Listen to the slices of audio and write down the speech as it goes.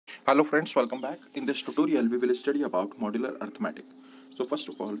Hello friends, welcome back. In this tutorial, we will study about modular arithmetic. So first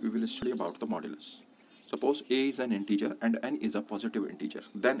of all, we will study about the modulus. Suppose a is an integer and n is a positive integer.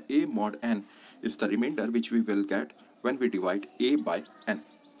 Then a mod n is the remainder which we will get when we divide a by n.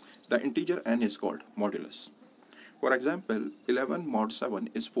 The integer n is called modulus. For example, 11 mod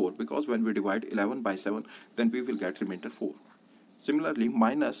 7 is 4 because when we divide 11 by 7, then we will get remainder 4. Similarly,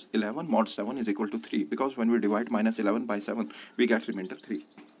 minus 11 mod 7 is equal to 3 because when we divide minus 11 by 7, we get remainder 3.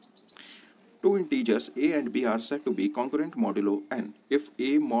 Two integers a and b are said to be congruent modulo n if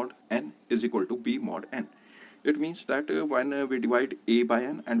a mod n is equal to b mod n. It means that when we divide a by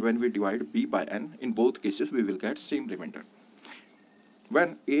n and when we divide b by n, in both cases we will get same remainder.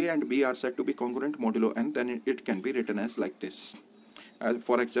 When a and b are said to be congruent modulo n, then it can be written as like this.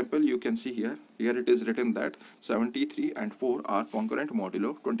 For example, you can see here it is written that 73 and 4 are congruent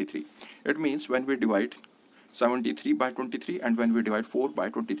modulo 23. It means when we divide 73 by 23 and when we divide 4 by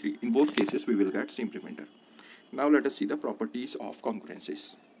 23, in both cases we will get same remainder. Now let us see the properties of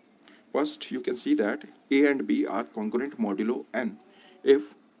congruencies. First, you can see that a and b are congruent modulo n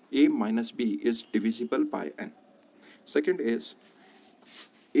if a minus b is divisible by n. Second is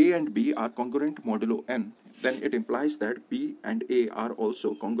a and b are congruent modulo n, then it implies that b and a are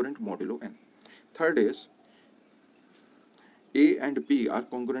also congruent modulo n. Third is a and b are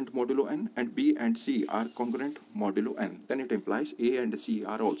congruent modulo n and b and c are congruent modulo n, then it implies a and c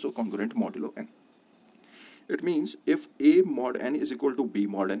are also congruent modulo n. It means if a mod n is equal to b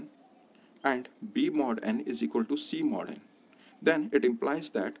mod n and b mod n is equal to c mod n, then it implies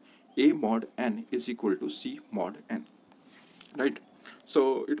that a mod n is equal to c mod n, right?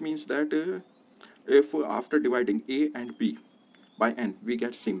 So it means that if after dividing a and b by n we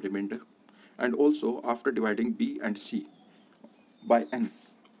get same remainder, and also after dividing b and c by n,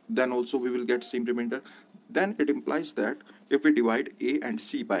 then also we will get same remainder, then it implies that if we divide a and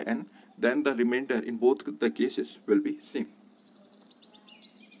c by n, then the remainder in both the cases will be same.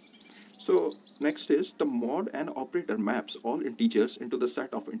 So next is the mod n operator maps all integers into the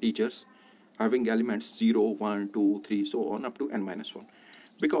set of integers having elements 0, 1, 2, 3, so on up to n minus 1.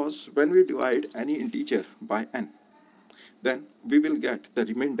 Because when we divide any integer by n, then we will get the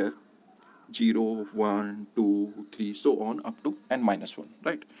remainder 0, 1, 2, 3, so on up to n minus 1,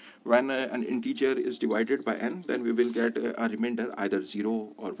 right? When an integer is divided by n, then we will get a remainder either 0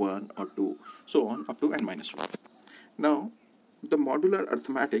 or 1 or 2, so on up to n minus 1. Now, the modular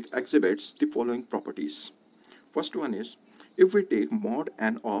arithmetic exhibits the following properties. First one is, if we take mod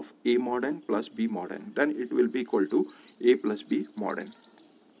n of a mod n plus b mod n, then it will be equal to a plus b mod n.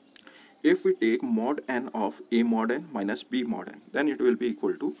 If we take mod n of a mod n minus b mod n, then it will be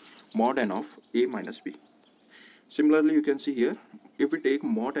equal to mod n of a minus b. Similarly, you can see here, if we take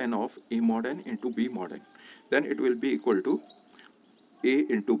mod n of a mod n into b mod n, then it will be equal to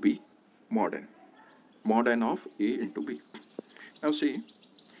a into b mod n of a into b. Now see,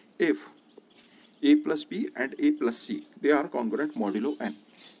 if a plus b and a plus c, they are congruent modulo n.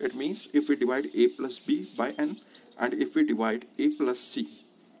 It means if we divide a plus b by n and if we divide a plus c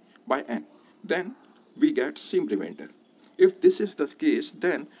by n, then we get same remainder. If this is the case,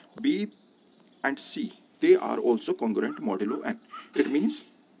 then b and c, they are also congruent modulo n. It means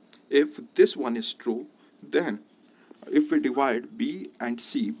if this one is true, then if we divide b and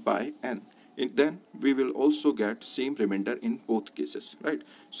c by n, then we will also get same remainder in both cases, right?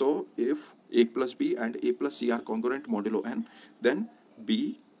 So if a plus b and a plus c are congruent modulo n, then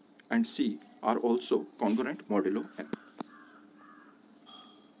b and c are also congruent modulo n.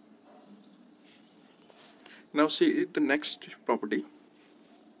 Now see the next property.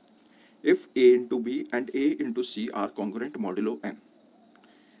 If a into b and a into c are congruent modulo n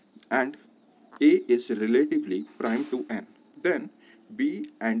and a is relatively prime to n, then b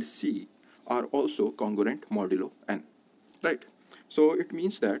and c are also congruent modulo n, right? So it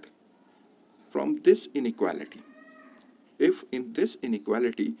means that from this inequality, if in this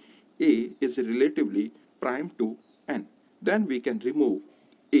inequality a is relatively prime to n, then we can remove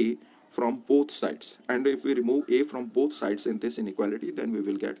a from both sides, and if we remove a from both sides in this inequality, then we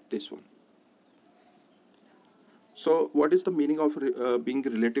will get this one. So what is the meaning of being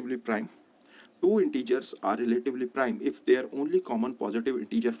relatively prime? Two integers are relatively prime if their only common positive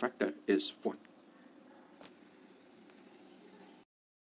integer factor is 1.